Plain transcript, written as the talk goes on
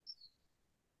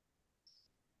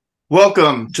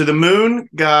Welcome to the Moon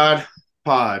God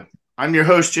Pod. I'm your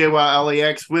host,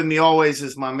 JYLEX. With me always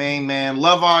is my main man,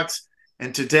 Lovox.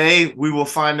 And today we will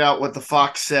find out what the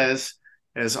Fox says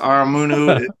as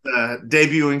Aramunu is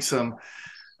debuting some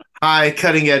high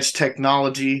cutting edge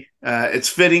technology. It's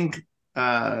fitting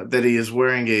that he is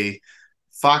wearing a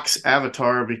Fox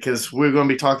avatar because we're going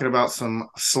to be talking about some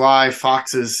sly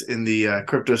foxes in the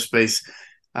crypto space.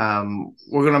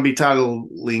 We're going to be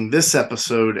titling this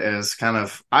episode as kind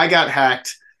of I got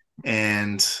hacked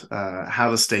and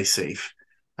how to stay safe.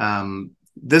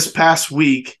 This past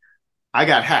week, I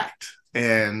got hacked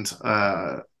and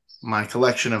my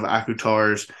collection of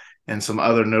Akutars and some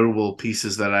other notable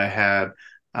pieces that I had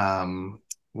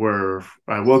were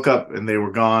I woke up and they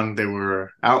were gone. They were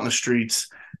out in the streets,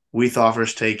 WETH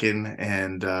offers taken,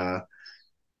 and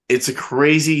it's a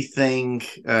crazy thing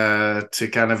to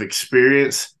kind of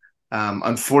experience.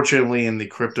 Unfortunately, in the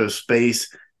crypto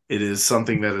space, it is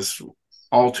something that is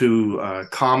all too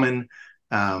common.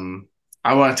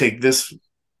 I want to take this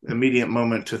immediate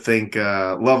moment to thank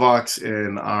Lovox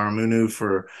and Aramunu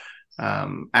for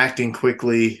acting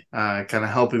quickly, kind of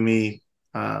helping me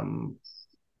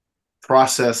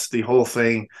process the whole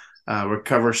thing,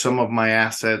 recover some of my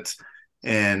assets,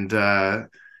 and I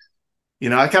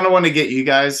kind of want to get you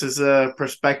guys as a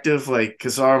perspective, like,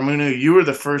 because Aramunu, you were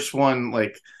the first one.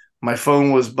 Like, my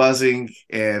phone was buzzing,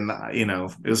 and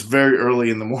it was very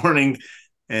early in the morning,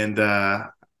 and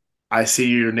I see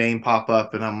your name pop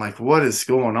up, and I'm like, what is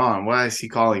going on? Why is he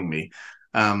calling me?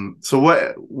 So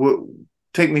what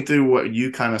take me through what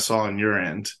you kind of saw on your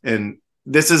end. And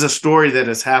this is a story that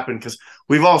has happened because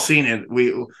we've all seen it.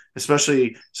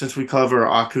 Especially since we cover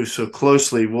Aku so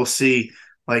closely, we'll see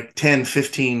like 10,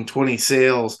 15, 20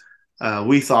 sales,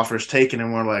 WETH offers taken,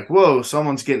 and we're like, whoa,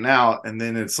 someone's getting out. And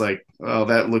then it's like, oh,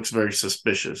 that looks very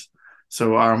suspicious.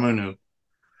 So Aramunu.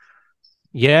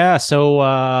 Yeah, so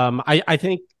I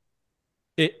think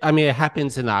it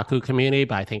happens in the Aku community,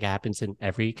 but I think it happens in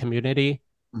every community.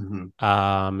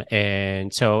 Mm-hmm.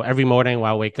 And so every morning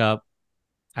when I wake up,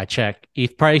 I check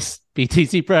ETH price,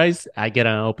 BTC price, I get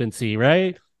on OpenSea,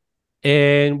 right?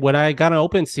 And when I got on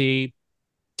OpenSea,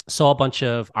 saw a bunch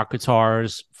of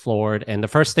Akutars floored, and the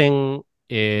first thing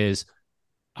is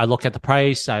I look at the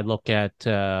price, I look at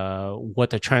what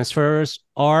the transfers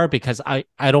are because I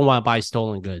don't want to buy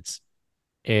stolen goods.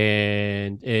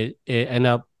 And it ended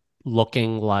up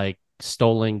looking like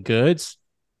stolen goods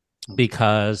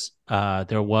because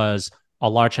there was a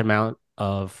large amount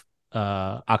of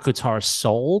Akutar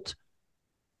sold,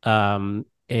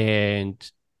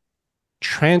 and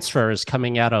transfers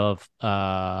coming out of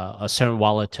a certain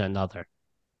wallet to another,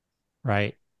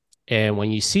 right? And when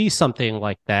you see something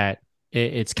like that,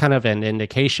 it's kind of an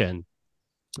indication.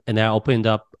 And I opened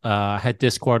up, had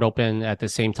Discord open at the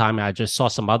same time. And I just saw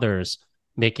some others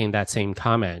making that same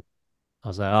comment. I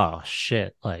was like, oh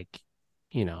shit, like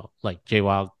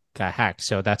JWoww got hacked.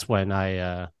 So that's when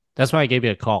I gave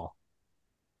you a call.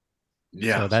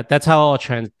 Yeah. So that's how it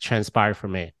all transpired for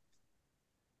me.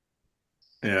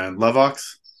 Yeah. Lovox.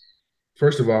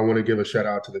 First of all, I want to give a shout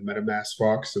out to the MetaMask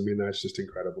Fox. I mean, that's just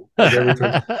incredible. Like every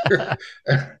time,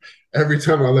 every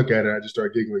time I look at it, I just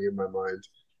start giggling in my mind.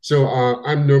 So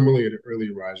I'm normally an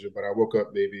early riser, but I woke up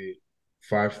maybe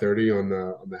 5:30 on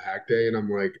the hack day, and I'm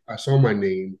like, I saw my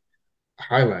name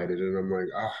highlighted, and I'm like,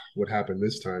 what happened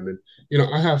this time? And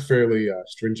I have fairly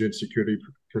stringent security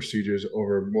procedures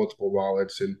over multiple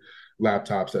wallets and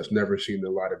laptops that's never seen the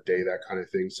light of day, that kind of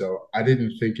thing. So I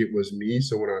didn't think it was me.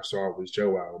 So when I saw it was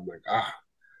Joe out, I'm like,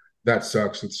 that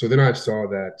sucks. And so then I saw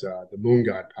that the Moon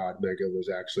God Pod Mega was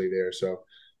actually there. So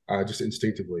I just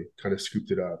instinctively kind of scooped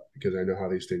it up because I know how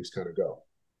these things kind of go.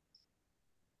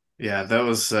 Yeah, that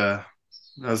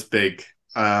was big.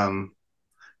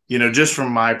 Just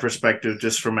from my perspective,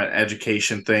 just from an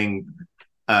education thing,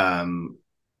 um,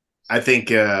 I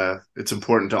think it's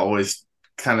important to always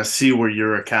kind of see where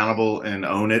you're accountable and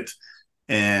own it.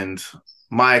 And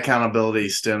my accountability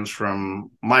stems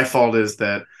from my fault is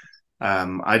that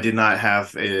I did not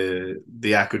have the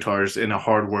Akutars in a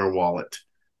hardware wallet,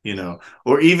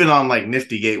 or even on like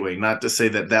Nifty Gateway. Not to say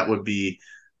that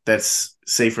that's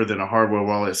safer than a hardware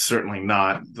wallet. It's certainly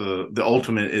not. The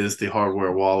ultimate is the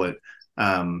hardware wallet.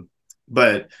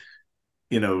 But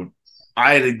you know,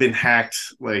 I had been hacked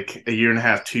like a year and a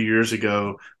half, 2 years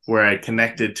ago, where I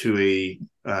connected to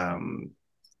one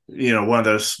of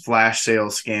those flash sale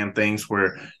scam things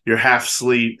where you're half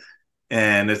asleep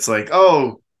and it's like,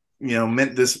 oh,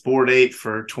 mint this board eight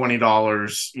for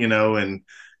 $20, and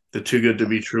the too good to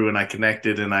be true. And I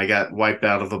connected and I got wiped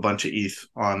out of a bunch of ETH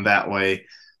on that way.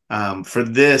 For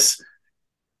this,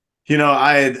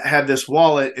 I had this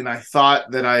wallet and I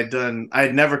thought that I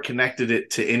had never connected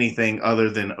it to anything other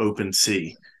than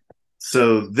OpenSea.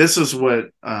 So this is what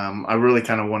I really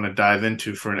kind of want to dive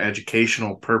into for an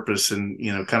educational purpose, and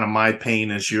kind of my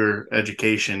pain as your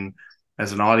education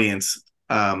as an audience.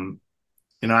 I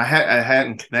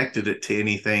hadn't connected it to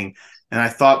anything, and I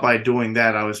thought by doing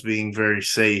that I was being very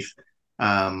safe.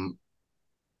 Um,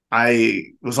 I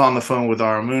was on the phone with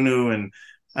Aramunu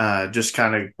and just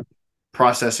kind of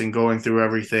processing, going through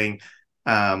everything.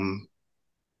 Um,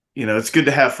 it's good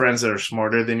to have friends that are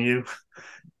smarter than you,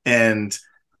 and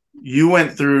you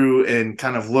went through and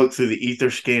kind of looked through the ether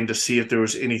scan to see if there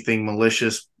was anything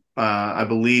malicious. I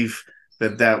believe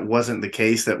that wasn't the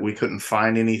case, that we couldn't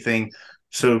find anything.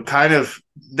 So kind of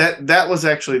that was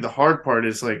actually the hard part,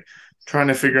 is like trying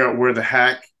to figure out where the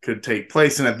hack could take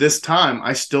place. And at this time,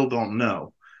 I still don't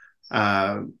know.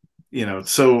 Uh,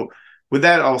 so with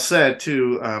that all said,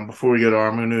 too, before we go to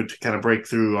Armunu to kind of break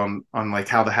through on like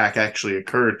how the hack actually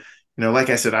occurred, like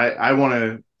I said, I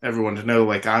want everyone to know,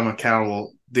 like, I'm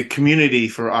accountable. The community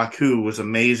for Aku was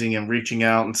amazing in reaching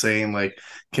out and saying, like,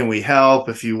 can we help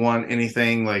if you want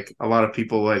anything? Like, a lot of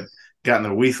people had gotten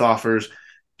their WETH offers.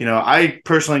 I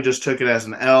personally just took it as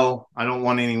an L. I don't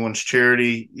want anyone's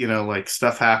charity. Like,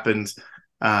 stuff happens.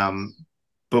 But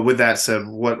with that said,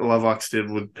 what Lovox did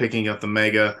with picking up the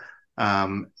Mega,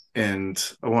 and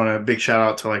I want a big shout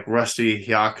out to like Rusty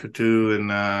Hyakutu and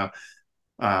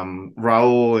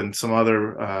Raul and some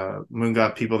other Moon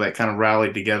God people that kind of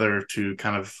rallied together to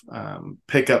kind of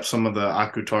pick up some of the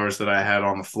Akutars that I had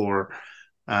on the floor.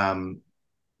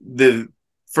 The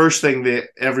first thing that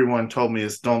everyone told me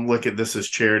is, don't look at this as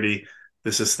charity.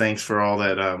 This is thanks for all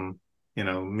that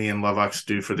me and Lovox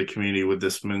do for the community with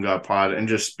this Moon God pod, and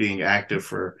just being active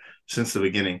for since the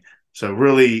beginning. So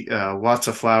really, lots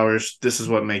of flowers. This is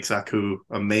what makes Aku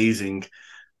amazing.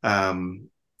 And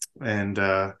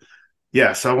so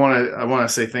I want to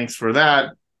say thanks for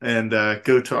that, and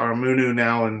go to Armunu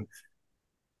now. And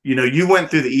you went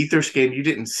through the ether scan. You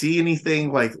didn't see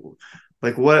anything like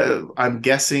what I'm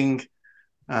guessing.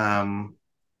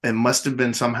 It must have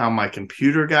been somehow my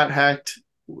computer got hacked.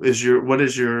 What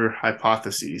is your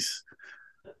hypothesis?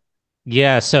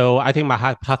 Yeah, so I think my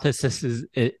hypothesis is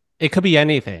it could be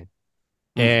anything.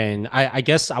 Mm. And I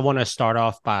guess I want to start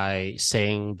off by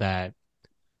saying that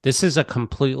this is a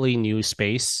completely new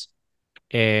space.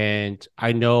 And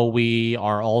I know we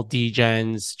are all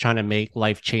degens trying to make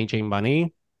life-changing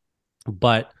money,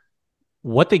 but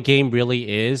what the game really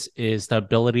is the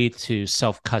ability to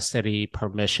self-custody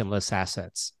permissionless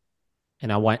assets.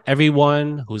 And I want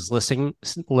everyone who's listening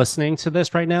to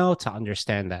this right now to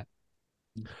understand that.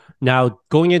 Now,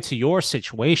 going into your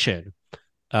situation,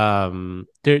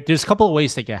 there's a couple of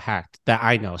ways to get hacked that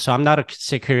I know. So I'm not a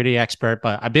security expert,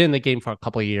 but I've been in the game for a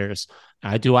couple of years.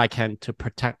 I do what I can to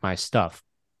protect my stuff.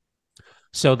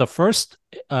 So the first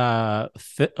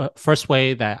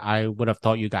way that I would have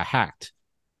thought you got hacked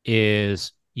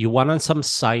is you went on some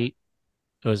site.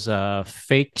 It was a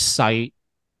fake site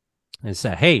and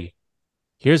said, "Hey,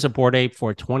 here's a Bored Ape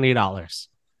for $20."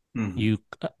 Mm-hmm. You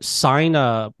sign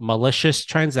a malicious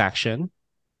transaction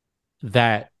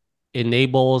that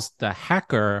enables the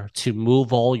hacker to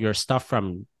move all your stuff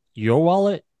from your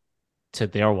wallet to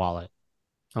their wallet.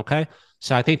 Okay.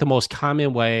 So I think the most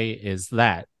common way is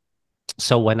that.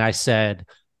 So when I said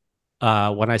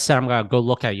I'm going to go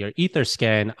look at your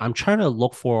Etherscan, I'm trying to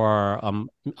look for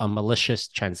a malicious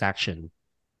transaction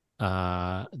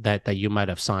that you might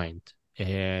have signed.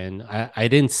 And I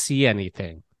didn't see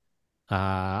anything,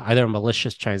 either a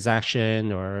malicious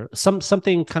transaction or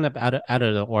something kind of out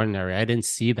of the ordinary. I didn't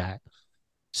see that.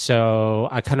 So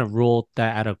I kind of ruled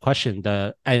that out of question.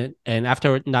 And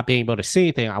after not being able to see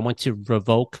anything, I went to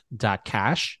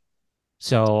revoke.cash.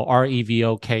 So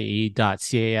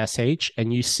revoke.cash,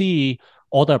 and you see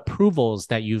all the approvals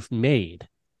that you've made.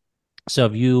 So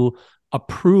if you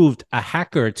approved a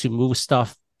hacker to move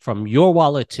stuff from your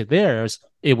wallet to theirs,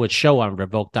 it would show on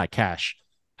revoke.cash.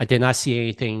 I did not see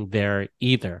anything there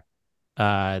either.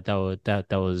 That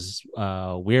was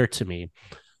weird to me.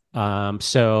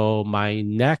 So my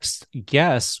next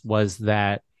guess was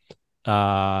that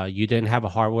you didn't have a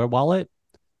hardware wallet.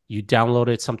 You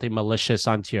downloaded something malicious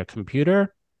onto your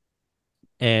computer,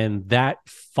 and that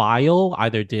file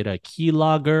either did a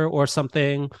keylogger or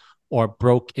something, or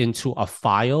broke into a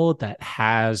file that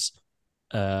has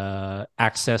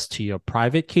access to your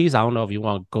private keys. I don't know if you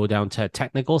want to go down to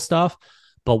technical stuff,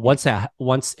 but once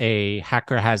a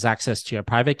hacker has access to your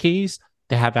private keys,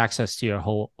 they have access to your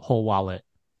whole wallet.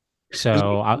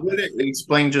 So would it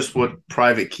explain just what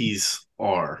private keys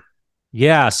are?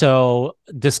 Yeah. So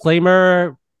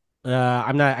disclaimer,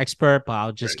 I'm not an expert, but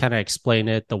I'll just Right. kind of explain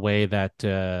it the way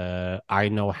that I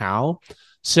know how.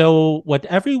 So, what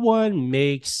everyone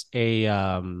makes like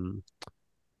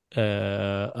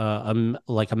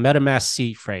a MetaMask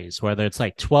seed phrase, whether it's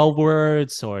like 12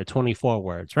 words or 24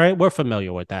 words, right? We're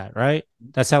familiar with that, right?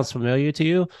 That sounds familiar to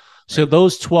you. So Right.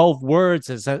 those 12 words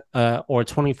is or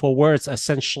 24 words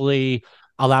essentially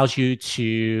allows you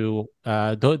to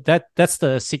that's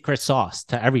the secret sauce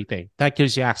to everything. That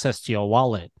gives you access to your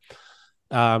wallet.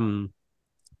 Um,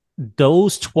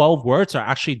 those 12 words are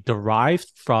actually derived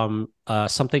from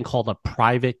something called a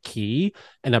private key.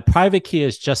 And a private key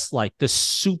is just like this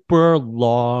super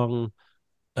long,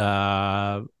 it's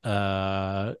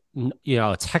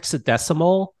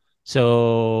hexadecimal.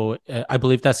 So I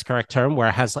believe that's the correct term, where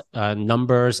it has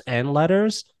numbers and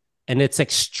letters. And it's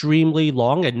extremely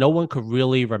long and no one could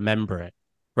really remember it,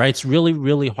 right? It's really,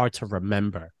 really hard to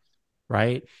remember,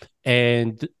 right?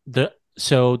 And the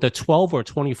 12 or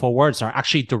 24 words are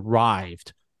actually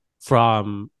derived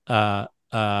from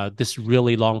this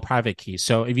really long private key.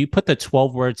 So if you put the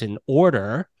 12 words in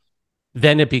order,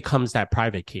 then it becomes that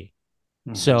private key.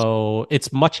 Mhm. So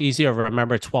it's much easier to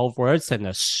remember 12 words than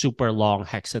a super long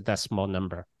hexadecimal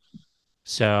number.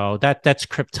 So that's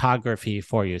cryptography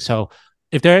for you. So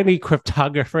if there are any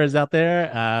cryptographers out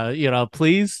there,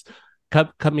 please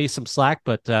cut me some slack.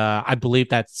 But I believe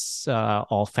that's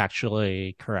all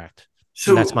factually correct,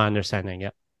 and that's So my understanding. Yeah.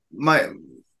 my,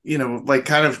 like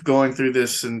kind of going through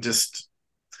this and just,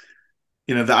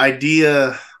 the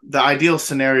ideal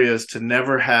scenario is to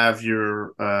never have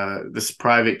your this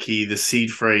private key, the seed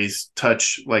phrase,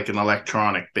 touch like an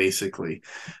electronic, basically.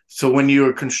 So when you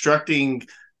are constructing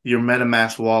your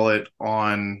MetaMask wallet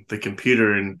on the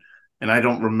computer, and I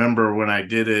don't remember when I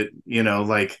did it,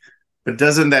 like, but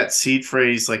doesn't that seed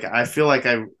phrase, like, I feel like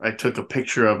I took a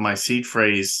picture of my seed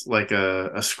phrase, like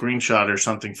a screenshot or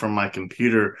something from my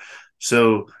computer.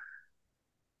 So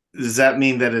does that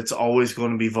mean that it's always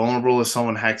going to be vulnerable if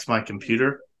someone hacks my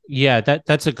computer? Yeah,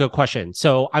 that's a good question.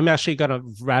 So I'm actually gonna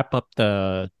wrap up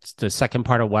the second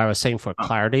part of what I was saying for Oh.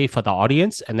 clarity for the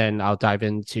audience, and then I'll dive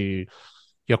into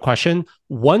your question.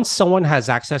 Once someone has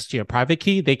access to your private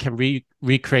key, they can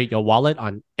recreate your wallet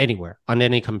on anywhere, on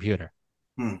any computer,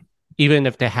 Hmm. even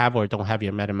if they have or don't have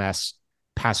your MetaMask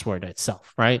password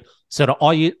itself, right? So the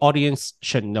audience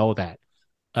should know that.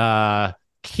 Uh,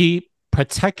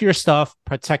 Protect your stuff,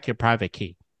 protect your private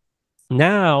key.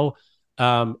 Now,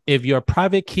 if your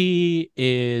private key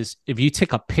is, if you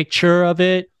take a picture of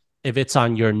it, if it's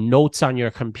on your notes on your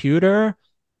computer,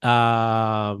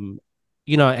 um,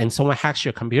 and someone hacks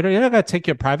your computer, they're gonna take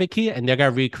your private key and they're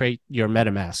gonna recreate your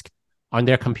MetaMask on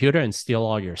their computer and steal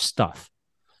all your stuff.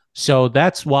 So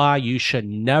that's why you should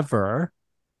never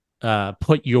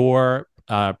put your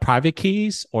private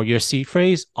keys or your seed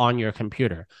phrase on your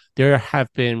computer. There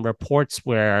have been reports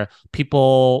where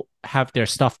people have their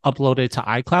stuff uploaded to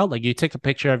iCloud. Like you take a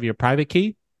picture of your private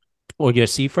key or your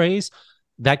seed phrase,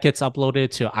 that gets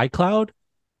uploaded to iCloud,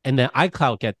 and then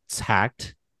iCloud gets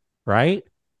hacked, right?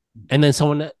 And then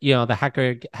someone, the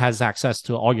hacker has access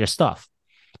to all your stuff,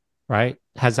 right?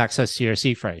 Has access to your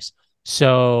seed phrase.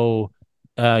 So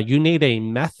you need a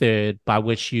method by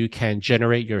which you can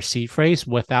generate your seed phrase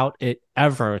without it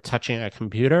ever touching a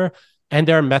computer. And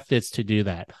there are methods to do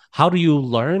that. How do you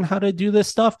learn how to do this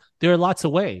stuff? There are lots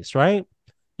of ways, right?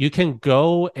 You can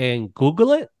go and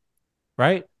Google it,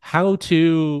 right? How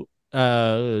to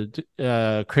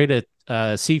create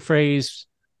a seed phrase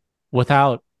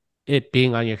without it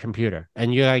being on your computer.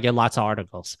 And you're going to get lots of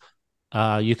articles.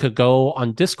 You could go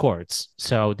on Discords.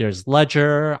 So there's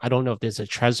Ledger. I don't know if there's a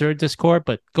Trezor Discord,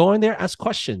 but go in there, ask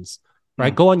questions,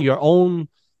 right? Hmm. Go on your own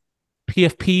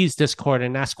PFP's Discord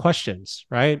and ask questions,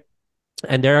 right?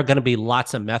 And there are going to be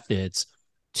lots of methods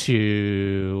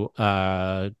to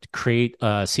create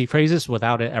C phrases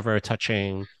without it ever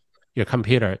touching your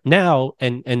computer. Now,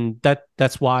 and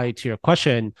that's why to your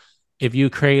question, if you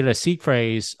create a C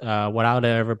phrase without it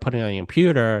ever putting it on your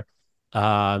computer,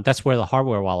 that's where the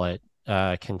hardware wallet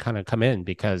can kind of come in,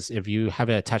 because if you have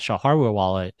it attached to a hardware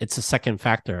wallet, it's a second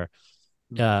factor.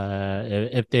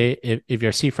 If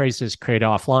your C phrase is created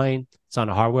offline, it's on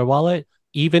a hardware wallet.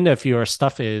 Even if there's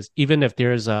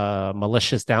a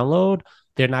malicious download,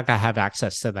 they're not gonna have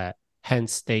access to that.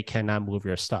 Hence, they cannot move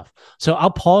your stuff. So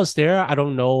I'll pause there. I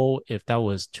don't know if that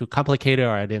was too complicated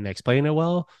or I didn't explain it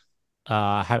well.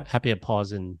 Happy to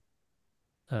pause and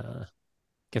uh,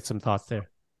 get some thoughts there.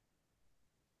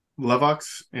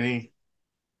 Levox, any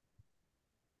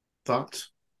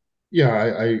thoughts? Yeah,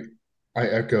 I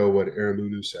echo what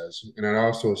Aramunu says, and I'd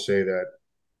also say that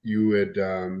you would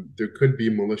there could be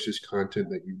malicious content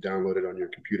that you downloaded on your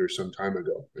computer some time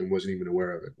ago and wasn't even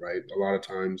aware of it, right? A lot of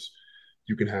times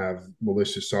you can have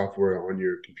malicious software on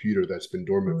your computer that's been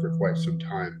dormant for quite some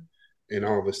time, and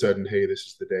all of a sudden, hey, this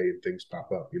is the day, and things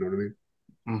pop up. You know what I mean?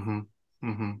 Mm-hmm.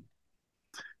 Mm-hmm.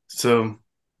 So,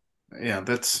 yeah,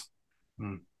 that's.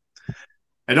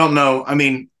 I don't know. I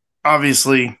mean,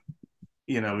 obviously,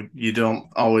 you don't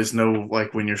always know,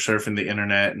 like when you're surfing the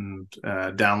internet and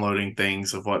downloading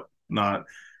things of whatnot.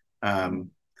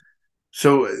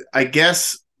 So I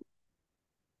guess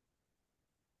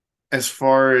as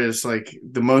far as like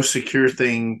the most secure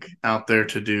thing out there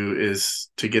to do is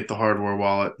to get the hardware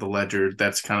wallet, the ledger.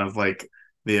 That's kind of like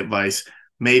the advice.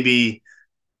 Maybe,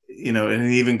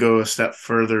 and even go a step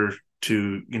further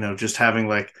to, just having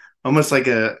like almost like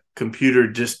a computer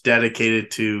just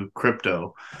dedicated to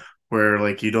crypto where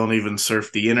like you don't even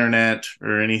surf the internet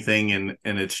or anything and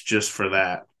it's just for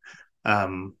that.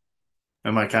 Am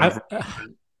I kind of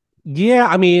Yeah,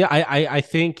 I mean, I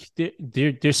think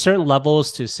there's certain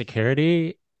levels to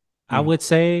security, I would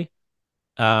say.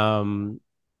 And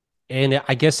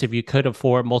I guess if you could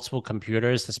afford multiple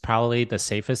computers, that's probably the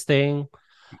safest thing.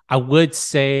 I would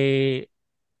say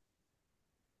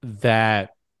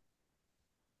that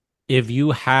if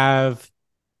you have,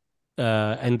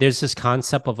 and there's this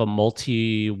concept of a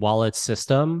multi-wallet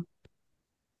system,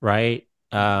 right?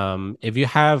 If you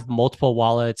have multiple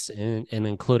wallets and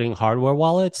including hardware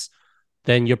wallets,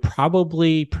 then you're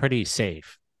probably pretty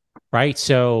safe, right?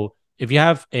 So if you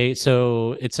have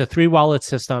so it's a 3 wallet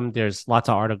system. There's lots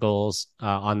of articles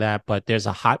on that, but there's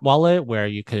a hot wallet where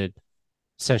you could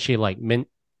essentially like mint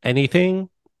anything,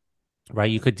 right?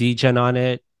 You could degen on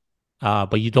it,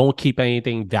 but you don't keep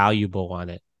anything valuable on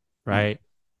it, right?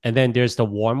 And then there's the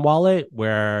warm wallet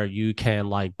where you can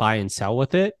like buy and sell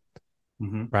with it,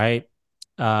 right?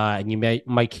 And you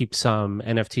might keep some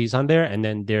NFTs on there. And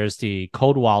then there's the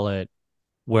cold wallet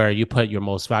where you put your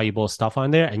most valuable stuff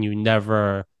on there, and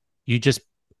you just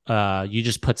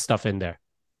put stuff in there,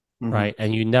 right?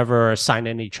 And you never sign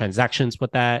any transactions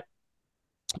with that,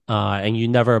 and you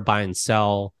never buy and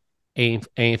sell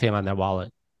anything on that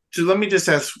wallet. So let me just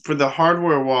ask for the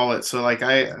hardware wallet. So like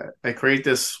I create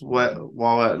this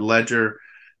wallet ledger,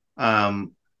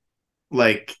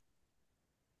 like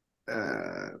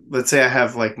let's say I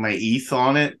have like my ETH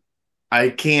on it. I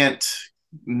can't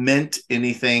mint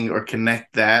anything or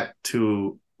connect that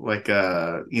to like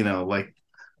like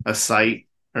a site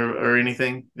or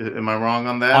anything. Am I wrong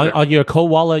on that? On your cold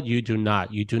wallet, you do not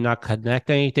connect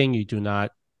anything. You do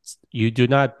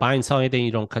not buy and sell anything.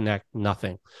 You don't connect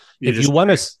nothing. If you want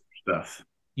to stuff,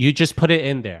 you just put it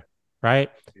in there, right?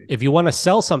 If you want to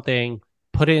sell something,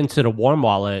 put it into the warm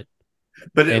wallet.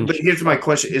 But here's my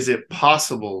question: is it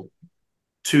possible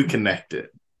to connect it?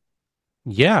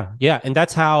 Yeah, and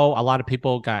that's how a lot of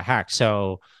people got hacked.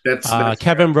 So that's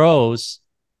Kevin Rose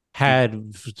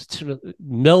had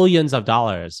millions of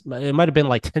dollars. It might have been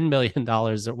like $10 million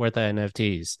worth of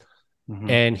NFTs,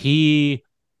 and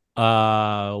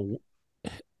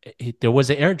there was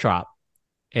an airdrop,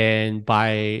 and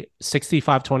by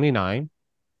 6529,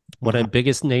 one of the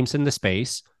biggest names in the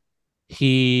space,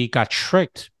 he got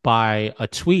tricked by a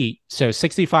tweet. So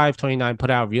 6529 put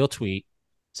out a real tweet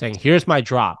saying, "Here's my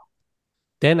drop."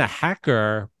 Then a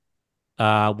hacker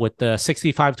with the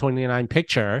 6529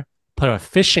 picture put a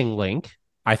phishing link.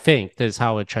 I think this is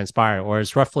how it transpired, or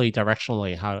it's roughly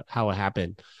directionally how it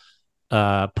happened.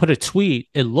 Put a tweet.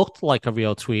 It looked like a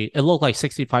real tweet. It looked like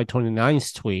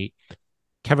 6529's tweet.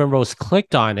 Kevin Rose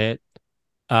clicked on it,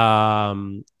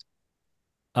 went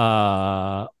to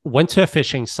a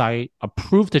phishing site,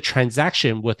 approved the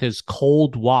transaction with his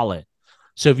cold wallet.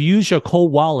 So if you use your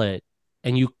cold wallet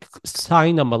and you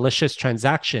sign a malicious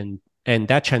transaction, and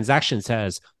that transaction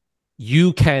says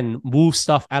you can move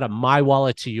stuff out of my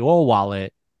wallet to your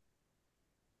wallet,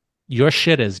 your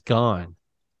shit is gone.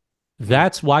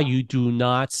 That's why you do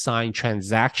not sign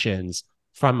transactions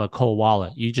from a cold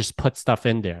wallet. You just put stuff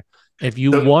in there. If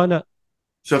you want to.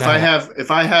 So if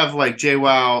I have like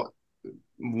JWoww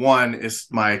 1 is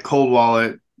my cold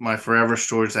wallet, my forever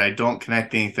storage that I don't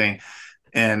connect anything,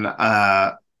 and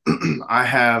I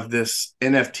have this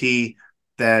NFT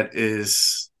that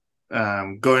is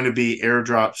going to be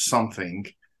airdrop something,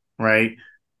 right?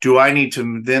 Do I need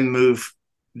to then move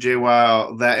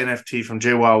JWoww, that NFT from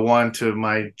JWoww 1 to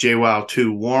my JWoww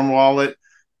 2 warm wallet,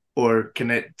 or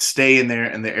can it stay in there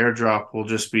and the airdrop will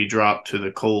just be dropped to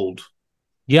the cold?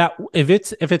 Yeah, if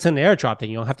it's an airdrop, then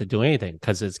you don't have to do anything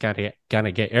because it's gonna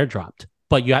get airdropped.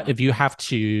 But if you have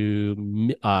to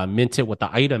mint it with the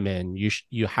item in, you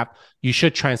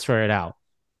should transfer it out.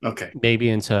 Okay. maybe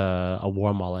into a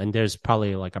warm wallet. And there's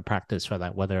probably like a practice for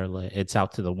that, whether it's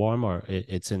out to the warm or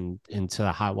it's into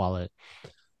the hot wallet.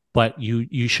 But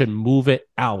you should move it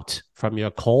out from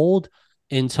your cold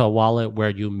into a wallet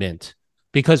where you mint.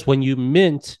 Because when you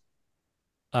mint,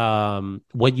 there's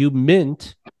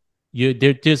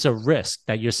a risk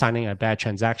that you're signing a bad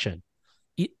transaction.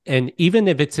 And even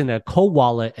if it's in a cold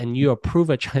wallet and you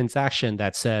approve a transaction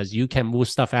that says you can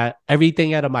move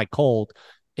everything out of my cold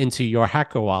into your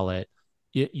hacker wallet,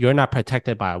 you're not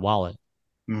protected by a wallet,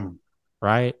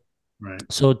 right? Right.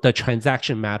 So the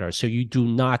transaction matters. So you do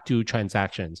not do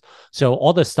transactions. So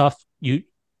all the stuff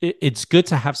it's good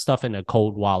to have stuff in a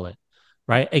cold wallet,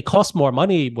 right? It costs more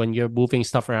money when you're moving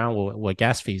stuff around with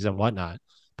gas fees and whatnot,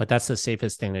 but that's the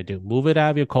safest thing to do. Move it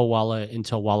out of your cold wallet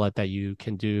into a wallet that you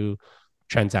can do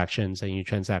transactions and you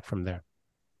transact from there.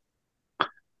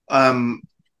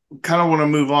 Kind of want to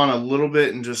move on a little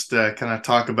bit and just kind of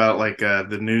talk about like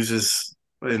the news is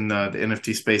in the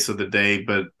NFT space of the day.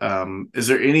 But is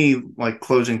there any like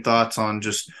closing thoughts on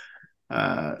just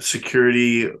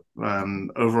security,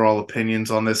 overall opinions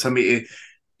on this? I mean,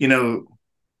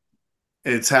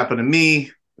 it's happened to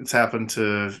me. It's happened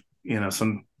to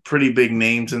some pretty big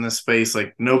names in this space.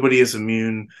 Like nobody is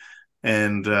immune,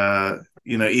 and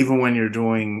even when you're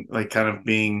doing like kind of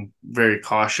being very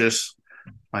cautious,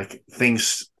 like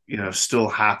things still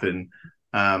happen.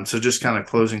 So just kind of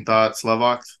closing thoughts,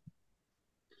 Levox.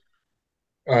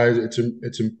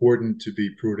 It's important to be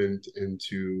prudent and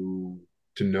to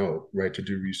know, right, to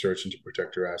do research and to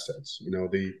protect your assets.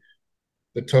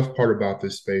 The tough part about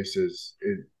this space is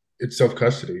it's self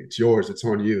custody. It's yours. It's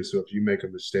on you. So if you make a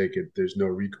mistake, there's no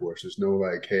recourse. There's no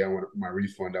like, hey, I want my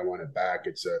refund. I want it back.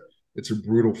 It's a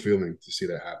brutal feeling to see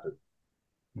that happen.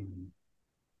 Mm-hmm.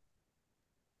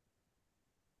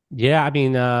 Yeah, I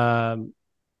mean,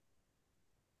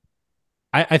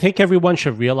 I think everyone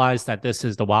should realize that this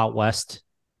is the Wild West.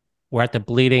 We're at the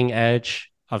bleeding edge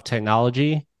of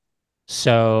technology.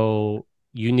 So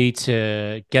you need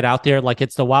to get out there like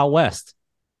it's the Wild West,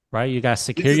 right? You got to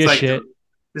secure your shit.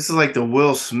 This is like the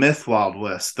Will Smith Wild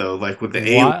West, though, like with the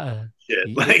alien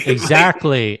shit.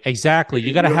 Exactly.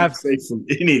 You got to have safe from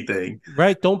anything,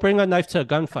 right? Don't bring a knife to a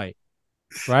gunfight,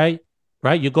 right?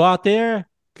 Right? You go out there,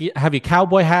 have your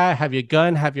cowboy hat, have your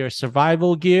gun, have your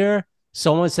survival gear.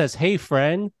 Someone says, "Hey,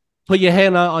 friend, put your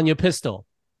hand on your pistol."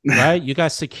 Right? You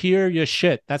got to secure your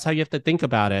shit. That's how you have to think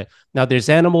about it. Now, there's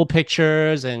animal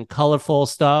pictures and colorful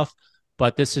stuff,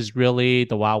 but this is really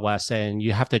the Wild West, and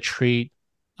you have to treat.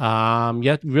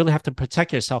 You really have to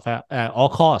protect yourself at all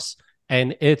costs,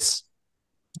 and it's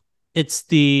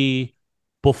the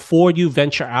before you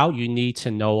venture out, you need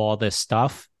to know all this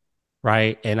stuff,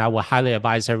 right? And I would highly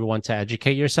advise everyone to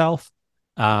educate yourself.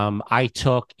 I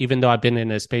took, even though I've been in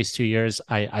this space 2 years,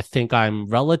 I think I'm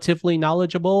relatively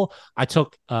knowledgeable. I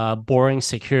took boring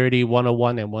security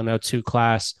 101 and 102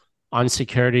 class on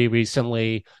security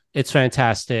recently. It's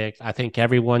fantastic. I think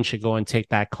everyone should go and take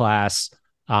that class.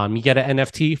 You get an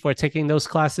NFT for taking those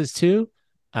classes too,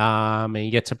 and you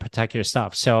get to protect your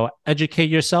stuff. So educate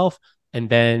yourself and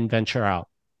then venture out.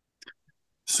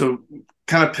 So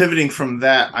kind of pivoting from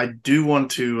that, I do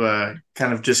want to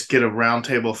kind of just get a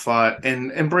roundtable thought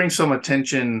and bring some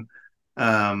attention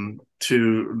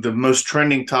to the most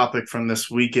trending topic from this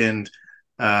weekend,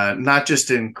 not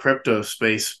just in crypto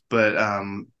space, but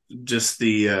just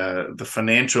the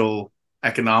financial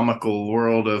economical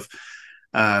world of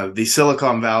the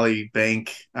Silicon Valley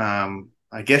Bank.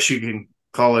 I guess you can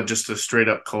call it just a straight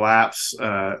up collapse.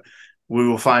 We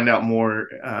will find out more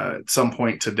at some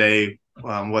point today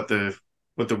what the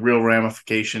real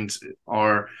ramifications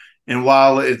are. And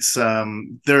while it's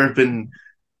there have been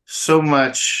so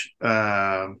much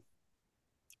I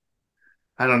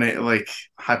don't know, like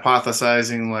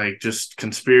hypothesizing, like just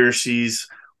conspiracies,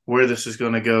 where this is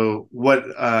going to go. What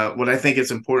I think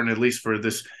is important, at least for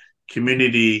this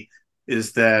community,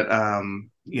 is that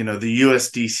the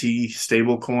USDC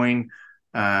stablecoin,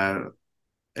 and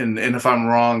if I'm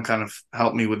wrong, kind of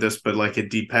help me with this, but like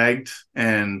it depegged,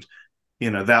 and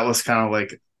that was kind of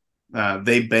like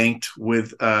they banked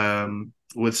with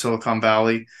Silicon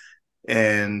Valley,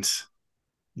 and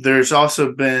there's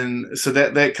also been, so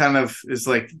that kind of is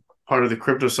like part of the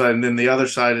crypto side, and then the other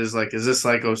side is like, is this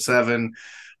like '07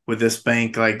 with this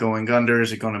bank like going under?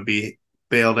 Is it going to be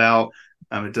bailed out?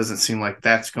 It doesn't seem like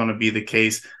that's going to be the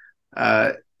case.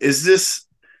 Is this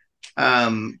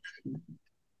does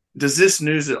this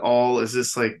news at all? Is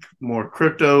this like more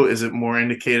crypto? Is it more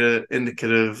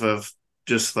indicative of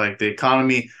just like the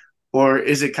economy, or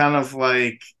is it kind of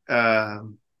like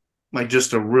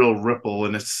just a real ripple,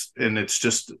 and it's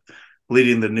just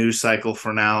leading the news cycle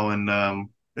for now, and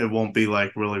it won't be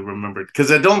like really remembered,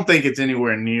 because I don't think it's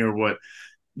anywhere near what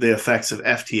the effects of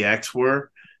FTX were.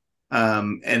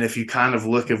 And if you kind of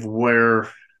look at where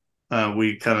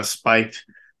we kind of spiked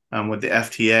with the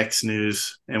FTX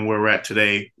news and where we're at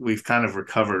today, we've kind of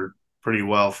recovered pretty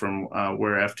well from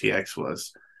where FTX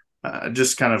was.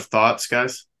 Just kind of thoughts,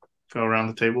 guys. Go around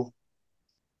the table.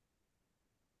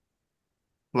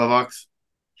 Lovox.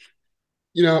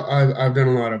 I've done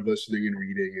a lot of listening and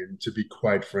reading, and to be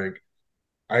quite frank,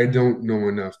 I don't know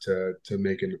enough to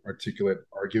make an articulate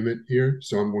argument here,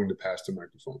 so I'm going to pass the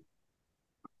microphone.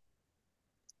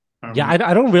 Yeah,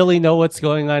 I don't really know what's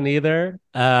going on either.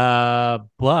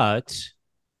 But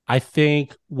I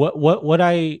think what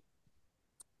I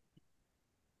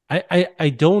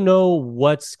don't know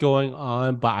what's going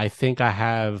on, but I think I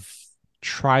have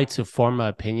tried to form an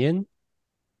opinion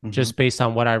just based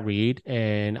on what I read,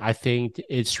 and I think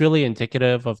it's really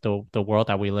indicative of the world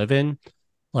that we live in.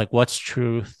 Like, what's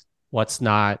truth, what's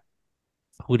not,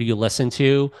 who do you listen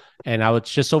to? And I was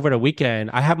just over the weekend,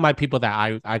 I have my people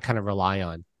that I kind of rely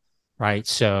on, right?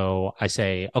 So I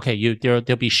say, okay, there'll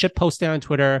be shit posted on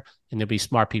Twitter and there'll be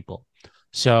smart people.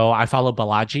 So I follow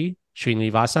Balaji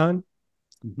Srinivasan.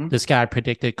 This guy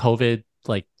predicted COVID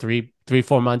like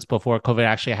 4 months before COVID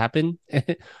actually happened.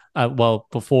 Well,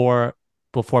 before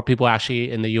people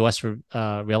actually in the US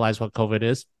realize what COVID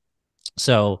is.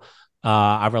 So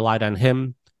I relied on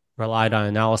him, relied on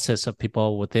analysis of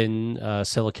people within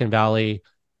Silicon Valley.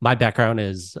 My background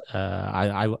is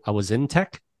I was in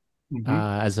tech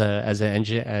as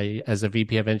a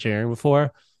VP of engineering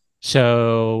before.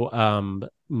 So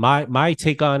my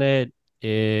take on it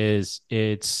is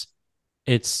it's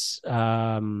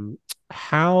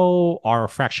how our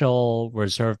fractional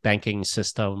reserve banking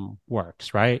system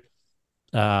works, right?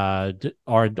 Our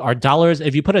dollars,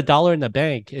 if you put $1 in the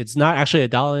bank, it's not actually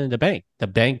 $1 in the bank. The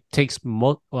bank takes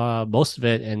most of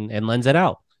it and lends it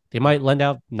out. They might lend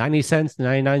out 90 cents,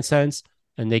 99 cents,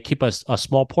 and they keep a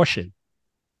small portion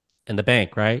in the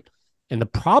bank, right? And the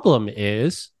problem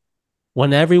is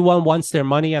when everyone wants their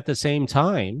money at the same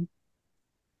time,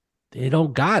 they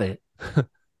don't got it.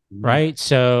 Right.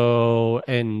 So,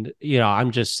 and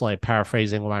I'm just like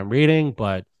paraphrasing what I'm reading,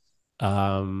 but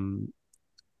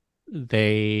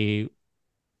they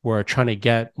were trying to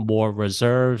get more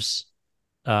reserves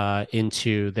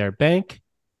into their bank,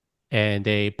 and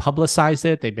they publicized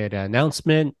it. They made an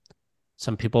announcement.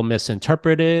 Some people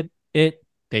misinterpreted it.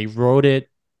 They wrote it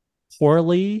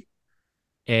poorly,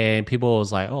 and people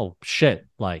was like, "Oh shit!"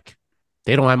 Like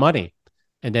they don't have money,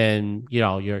 and then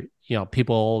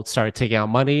people started taking out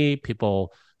money.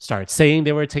 People started saying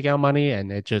they were taking out money,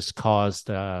 and it just caused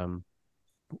a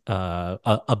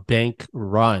bank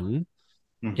run,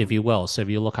 if you will. So if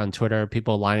you look on Twitter,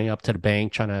 people lining up to the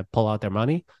bank trying to pull out their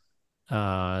money.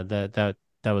 That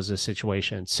was a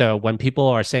situation. So when people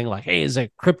are saying like, "Hey, is it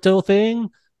a crypto thing?"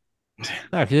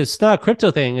 No, it's not a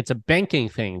crypto thing. It's a banking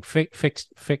thing. Fix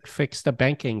the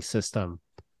banking system.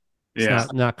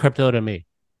 It's not crypto to me.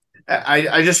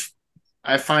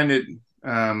 I find it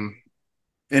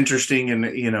interesting,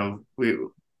 and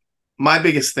my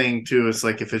biggest thing too is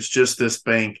like if it's just this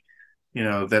bank,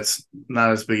 that's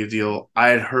not as big a deal. I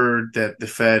had heard that the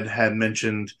Fed had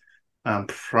mentioned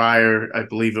prior, I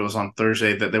believe it was on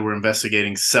Thursday, that they were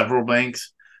investigating several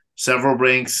banks.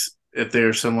 If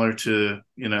they're similar to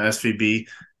SVB,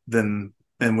 then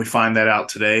we find that out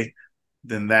today,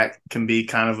 then that can be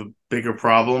kind of a bigger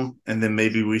problem, and then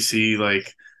maybe we see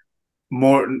like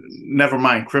more, never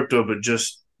mind crypto, but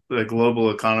just the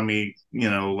global economy,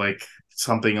 like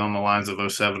something on the lines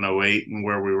of 07, 08 and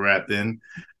where we were at then.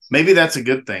 Maybe that's a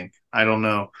good thing. I don't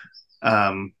know.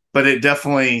 But it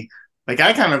definitely, like,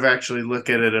 I kind of actually look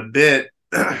at it a bit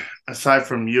aside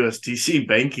from USDC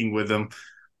banking with them,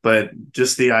 but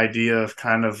just the idea of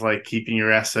kind of like keeping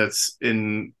your assets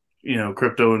in,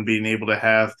 crypto and being able to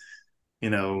have,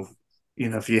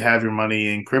 if you have your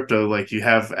money in crypto, like you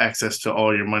have access to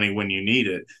all your money when you need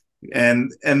it.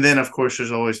 And then of course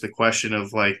there's always the question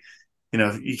of like,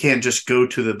 you can't just go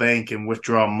to the bank and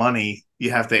withdraw money.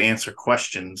 You have to answer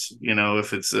questions,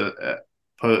 if it's a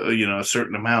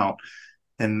certain amount.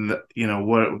 And,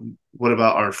 what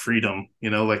about our freedom?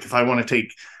 Like if I want to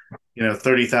take,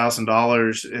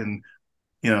 $30,000 and,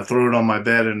 throw it on my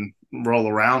bed and roll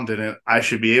around in it, I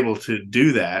should be able to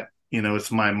do that.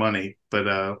 It's my money,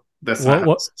 but that's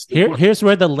not here's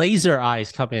where the laser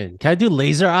eyes come in. Can I do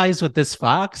laser eyes with this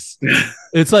fox?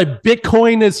 It's like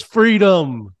Bitcoin is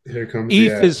freedom. Here comes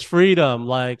ETH is freedom.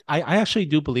 Like I actually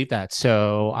do believe that.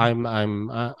 So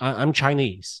I'm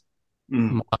Chinese.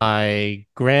 My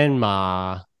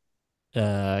grandma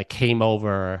came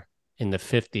over in the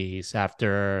 50s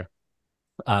after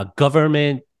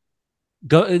government,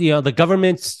 the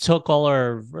government took all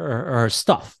her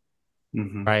stuff,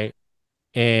 right?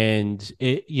 And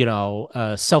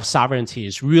self sovereignty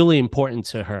is really important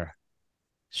to her.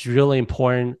 It's really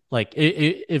important. Like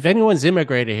if anyone's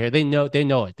immigrated here, they know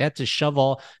it. They have to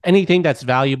shovel anything that's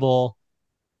valuable,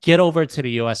 get over to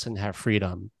the US and have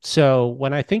freedom. So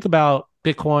when I think about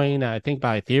Bitcoin, I think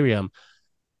about Ethereum,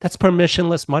 that's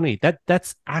permissionless money.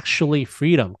 That's actually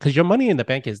freedom, because your money in the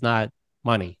bank is not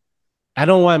money. I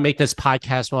don't want to make this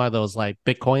podcast one of those like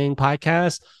Bitcoin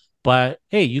podcasts, but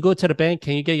hey, you go to the bank,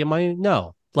 can you get your money?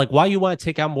 No. Like, why you want to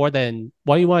take out more than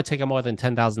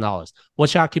 $10,000?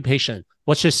 What's your occupation?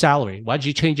 What's your salary? Why did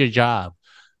you change your job?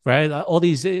 Right? All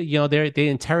these, they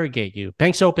interrogate you.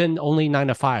 Banks open only 9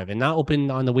 to 5 and not open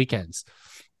on the weekends.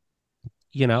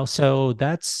 So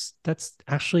that's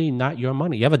actually not your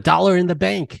money. You have $1 in the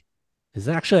bank. Is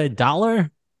it actually $1?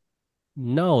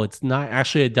 No, it's not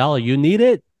actually $1. You need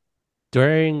it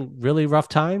during really rough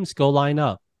times. Go line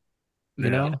up.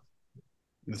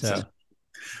 So.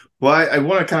 Well, I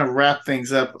want to kind of wrap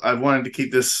things up. I wanted to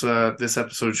keep this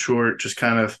episode short. Just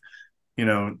kind of,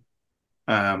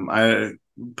 I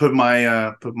put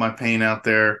my pain out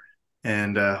there,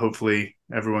 and hopefully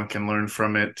everyone can learn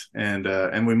from it,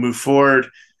 and we move forward.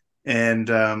 And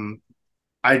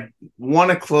I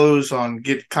want to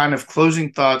get kind of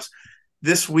closing thoughts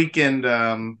this weekend.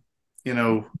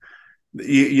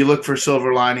 You look for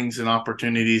silver linings and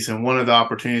opportunities, and one of the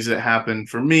opportunities that happened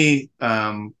for me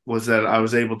was that I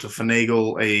was able to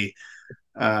finagle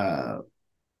a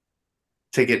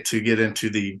ticket to get into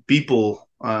the Beeple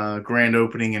grand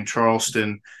opening in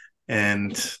Charleston,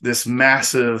 and this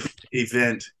massive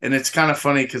event. And it's kind of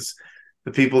funny because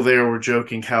the people there were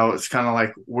joking how it's kind of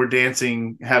like we're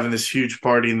dancing, having this huge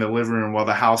party in the living room while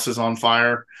the house is on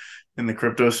fire in the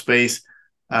crypto space.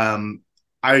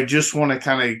 I just want to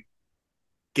kind of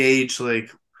gauge,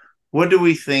 like, what do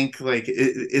we think? Like,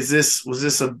 was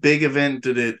this a big event?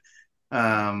 Did it?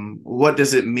 What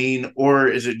does it mean, or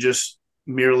is it just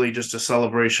merely just a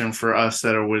celebration for us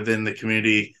that are within the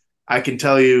community? I can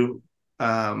tell you,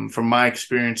 from my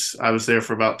experience, I was there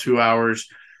for about 2 hours.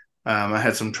 I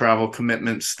had some travel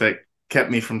commitments that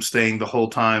kept me from staying the whole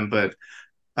time, but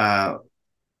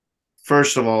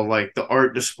first of all, like, the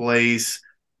art displays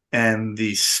and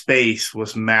the space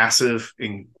was massive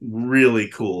and really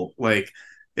cool. Like,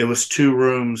 it was 2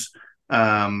 rooms. They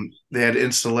had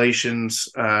installations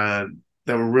that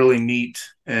were really neat,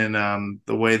 and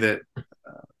the way that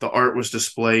the art was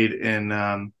displayed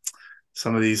in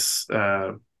some of these,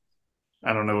 I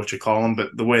don't know what you call them,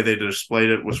 but the way they displayed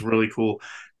it was really cool.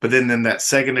 But then in that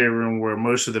secondary room where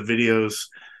most of the videos,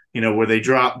 where they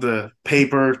drop the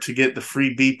paper to get the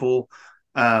free Beeple,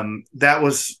 that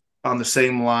was on the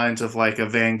same lines of like a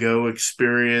Van Gogh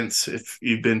experience, if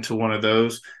you've been to one of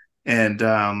those.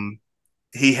 And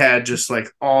he had just like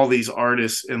all these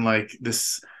artists in like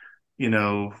this,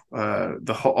 all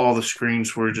the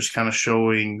screens were just kind of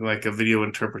showing like a video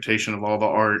interpretation of all the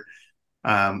art.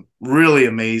 Really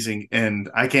amazing. And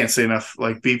I can't say enough,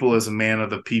 like, Beeple is a man of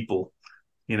the people.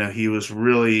 He was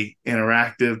really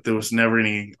interactive. There was never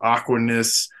any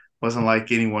awkwardness. Wasn't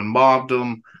like anyone mobbed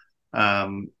him.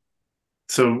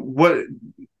 So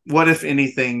what if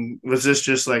anything, was this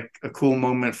just like a cool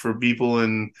moment for Beeple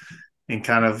and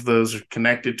kind of those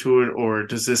connected to it, or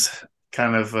does this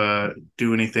kind of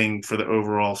do anything for the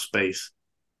overall space?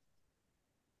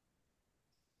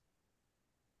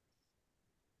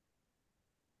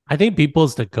 I think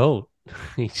Beeple's the GOAT.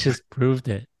 He just proved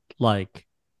it. Like,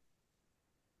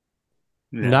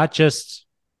 not just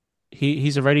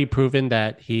he's already proven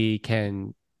that he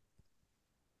can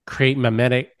create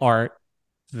mimetic art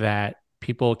that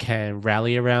people can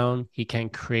rally around. He can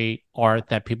create art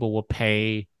that people will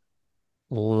pay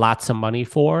lots of money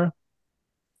for.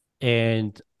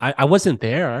 And I wasn't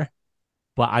there,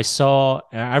 but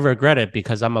I regret it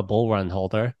because I'm a bull run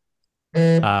holder.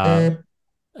 Uh,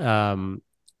 um,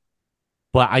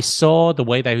 but I saw the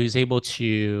way that he was able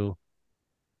to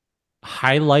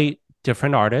highlight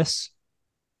different artists.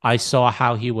 I saw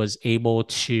how he was able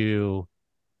to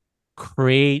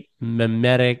create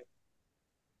mimetic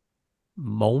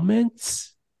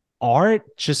moments, art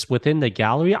just within the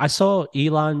gallery. I saw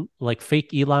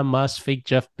fake Elon Musk, fake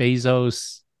Jeff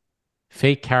Bezos,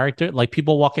 fake character, like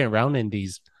people walking around in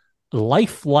these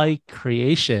lifelike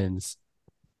creations.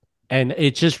 And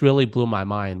it just really blew my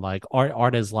mind. Like,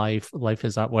 art is life, life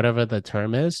is art, whatever the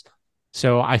term is.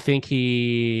 So I think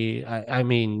I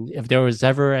mean, if there was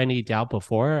ever any doubt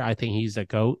before, I think he's a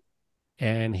GOAT,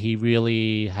 and he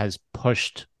really has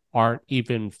pushed art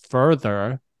even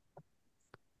further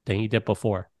than he did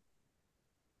before.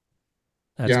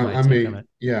 That's my take on it.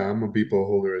 I'm a Beeple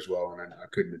holder as well, and I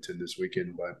couldn't attend this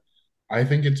weekend, but I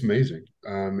think it's amazing.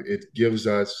 It gives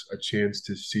us a chance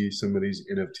to see some of these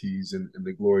NFTs and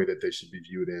the glory that they should be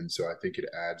viewed in. So I think it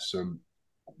adds some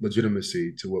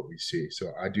legitimacy to what we see.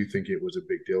 So I do think it was a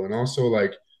big deal. And also,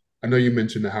 like, I know you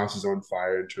mentioned the house is on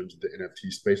fire in terms of the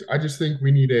NFT space. I just think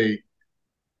we need a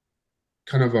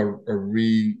kind of a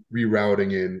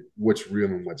rerouting in what's real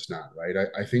and what's not, right?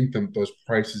 I think those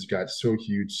prices got so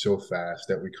huge so fast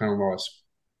that we kind of lost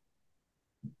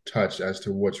touch as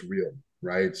to what's real,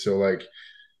 right? So like,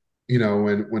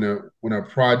 when a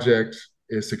project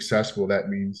is successful, that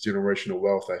means generational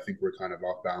wealth. I think we're kind of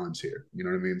off balance here. You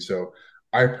know what I mean? So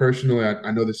I personally,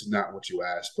 I know this is not what you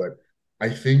asked, but I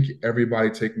think everybody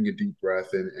taking a deep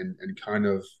breath and kind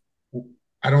of,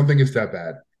 I don't think it's that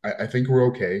bad. I think we're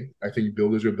okay. I think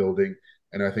builders are building,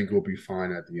 and I think we'll be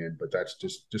fine at the end. But that's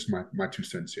just my 2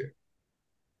 cents here.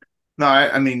 No,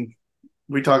 I mean,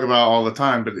 we talk about all the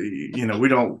time, but we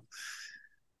don't.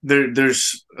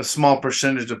 There's a small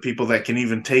percentage of people that can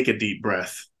even take a deep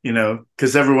breath,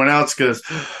 because everyone else goes,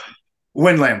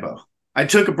 "Wind Lambo." I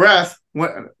took a breath,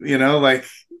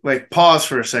 like pause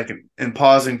for a second, and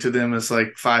pausing to them is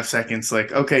like 5 seconds.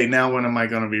 Like, okay, now when am I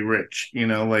going to be rich?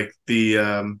 Like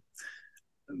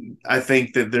I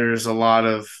think that there's a lot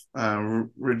of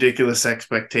ridiculous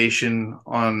expectation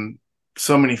on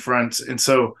so many fronts. And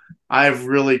so I've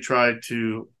really tried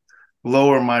to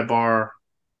lower my bar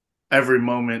every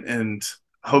moment and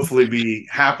hopefully be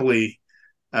happily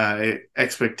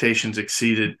expectations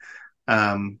exceeded.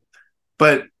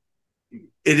 But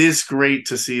it is great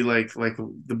to see like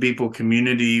the Beeple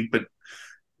community, but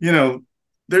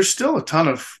there's still a ton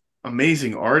of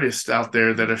amazing artists out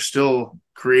there that are still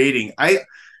creating.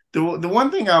 The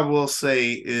one thing I will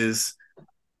say is,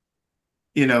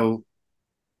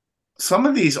 some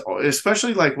of these,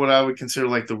 especially like what I would consider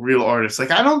like the real artists, like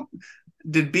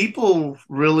did people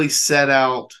really set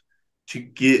out to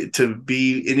get to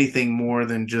be anything more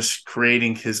than just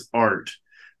creating his art?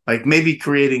 Like maybe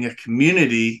creating a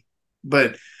community,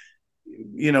 but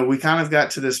we kind of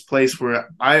got to this place where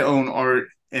I own art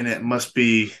and there must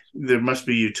be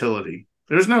utility.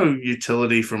 There's no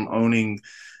utility from owning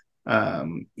a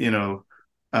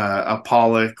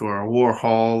Pollock or a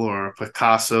Warhol or a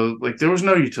Picasso. Like there was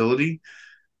no utility.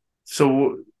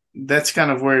 So that's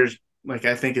kind of where, like,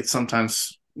 I think it's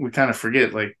sometimes we kind of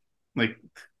forget, like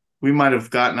we might have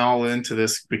gotten all into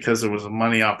this because there was a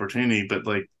money opportunity, but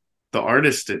like the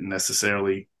artist didn't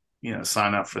necessarily,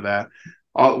 sign up for that.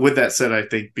 With that said, I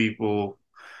think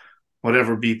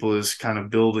whatever Beeple is kind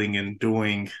of building and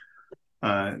doing,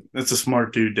 it's a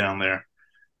smart dude down there.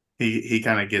 He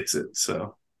kind of gets it.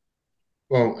 So,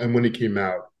 well, and when he came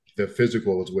out, the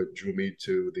physical is what drew me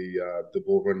to the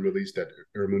Bull Run release that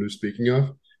Ermunu is speaking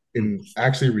of. In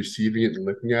actually receiving it and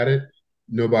looking at it,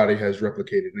 nobody has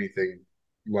replicated anything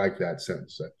like that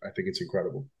since. I think it's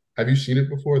incredible. Have you seen it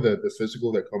before? The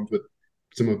physical that comes with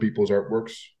some of people's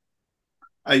artworks.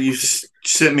 You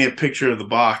sent me a picture of the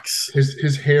box.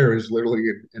 His hair is literally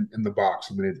in the box.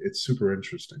 I mean, it's super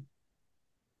interesting.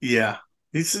 Yeah,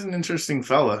 he's an interesting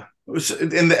fella.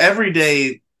 And the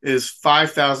everyday is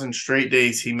 5,000 straight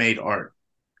days he made art.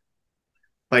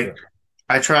 Like, yeah.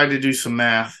 I tried to do some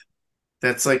math.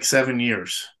 That's like 7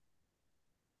 years.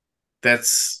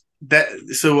 That's that.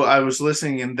 So I was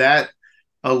listening, and that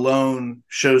alone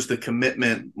shows the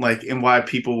commitment, like, and why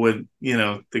people would,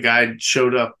 the guy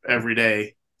showed up every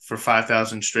day for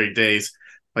 5,000 straight days.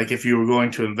 Like, if you were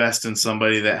going to invest in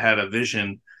somebody that had a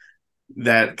vision,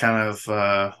 that kind of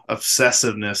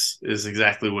obsessiveness is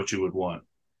exactly what you would want.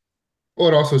 Well,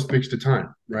 it also speaks to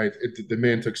time, right? The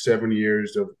man took 7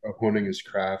 years of honing his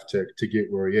craft to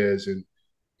get where he is. And,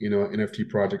 an NFT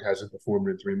project hasn't performed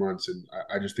in 3 months. And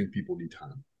I just think people need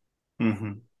time.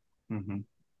 Mm-hmm. Mm-hmm.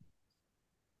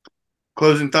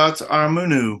 Closing thoughts,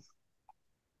 Armunu.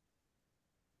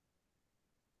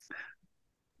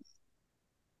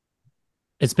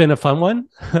 It's been a fun one.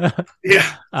 Yeah.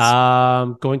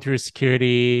 Going through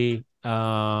security,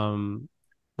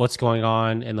 what's going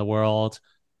on in the world,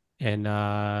 and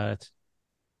we're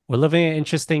living in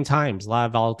interesting times, a lot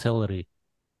of volatility.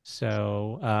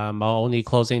 So my only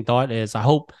closing thought is I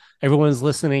hope everyone's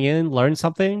listening in, learn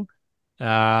something.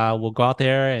 We'll go out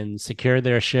there and secure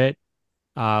their shit,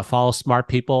 follow smart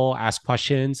people, ask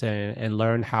questions, and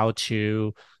learn how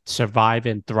to survive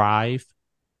and thrive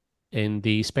in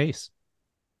the space.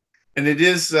 And it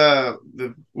is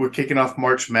we're kicking off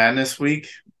March Madness week.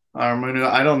 I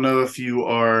don't know if you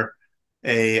are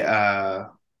a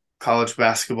college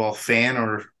basketball fan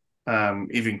or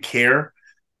even care,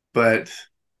 but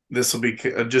this will be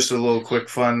just a little quick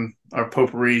fun our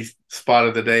potpourri spot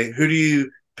of the day. Who do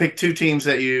you pick? Two teams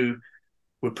that you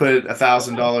would put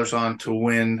 $1,000 on to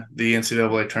win the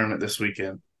NCAA tournament this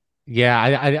weekend. Yeah,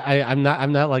 I'm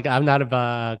not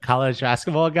a college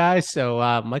basketball guy.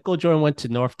 So Michael Jordan went to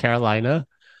North Carolina,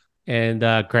 and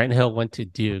Grant Hill went to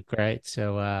Duke, right?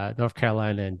 So North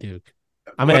Carolina and Duke.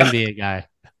 I'm an But NBA guy.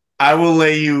 I will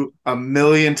lay you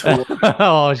 $1,000,000 to one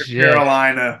Oh for shit!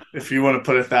 Carolina if you want to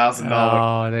put $1,000.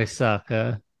 Oh, they suck.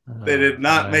 They Oh did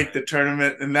not boy. make the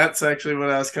tournament, and that's actually what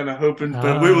I was kind of hoping.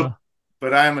 But we will. Uh,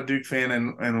 But I am a Duke fan,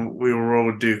 and we will roll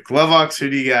with Duke. Lovox, who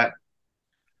do you got?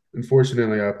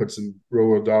 Unfortunately, I put some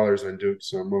real dollars on Duke,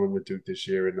 so I'm rolling with Duke this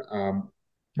year. And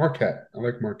Marquette, I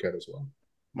like Marquette as well.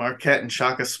 Marquette and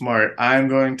Shaka Smart. I'm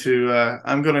going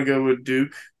to go with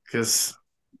Duke because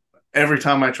every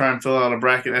time I try and fill out a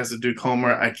bracket as a Duke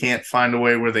homer, I can't find a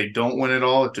way where they don't win it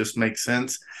all. It just makes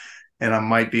sense, and I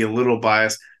might be a little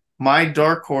biased. My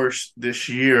dark horse this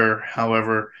year,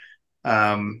 however,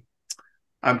 um,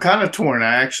 I'm kind of torn.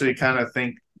 I actually kind of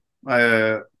think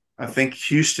I think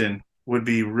Houston would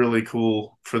be really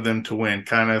cool for them to win.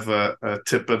 Kind of a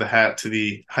tip of the hat to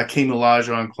the Hakeem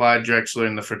Olajuwon and Clyde Drexler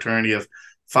and the fraternity of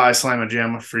Phi Slamma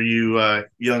Jamma. For you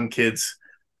young kids,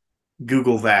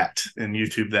 Google that and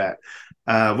YouTube that.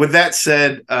 With that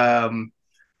said,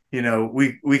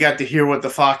 we got to hear what the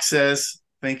Fox says.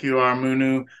 Thank you,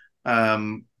 Armunu.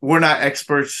 We're not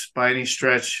experts by any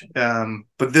stretch,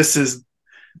 but this is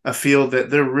a field that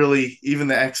they're really, even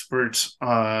the experts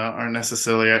aren't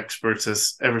necessarily experts,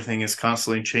 as everything is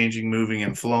constantly changing, moving,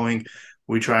 and flowing.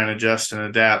 We try and adjust and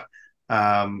adapt.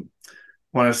 Want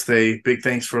to say big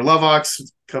thanks for Lovox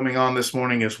coming on this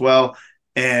morning as well.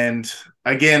 And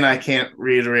again, I can't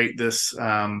reiterate this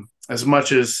as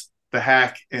much as the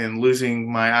hack and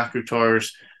losing my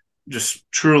Akutars just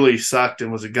truly sucked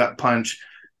and was a gut punch.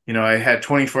 I had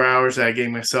 24 hours that I gave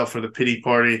myself for the pity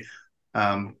party.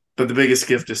 But the biggest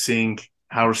gift is seeing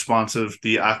how responsive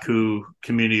the Aku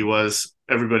community was,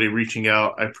 everybody reaching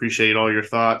out. I appreciate all your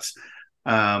thoughts.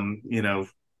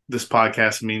 This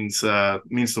podcast means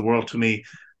the world to me.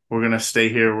 We're going to stay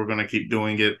here. We're going to keep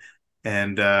doing it.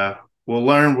 And we'll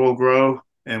learn, we'll grow,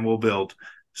 and we'll build.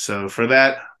 So for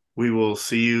that, we will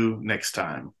see you next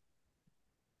time.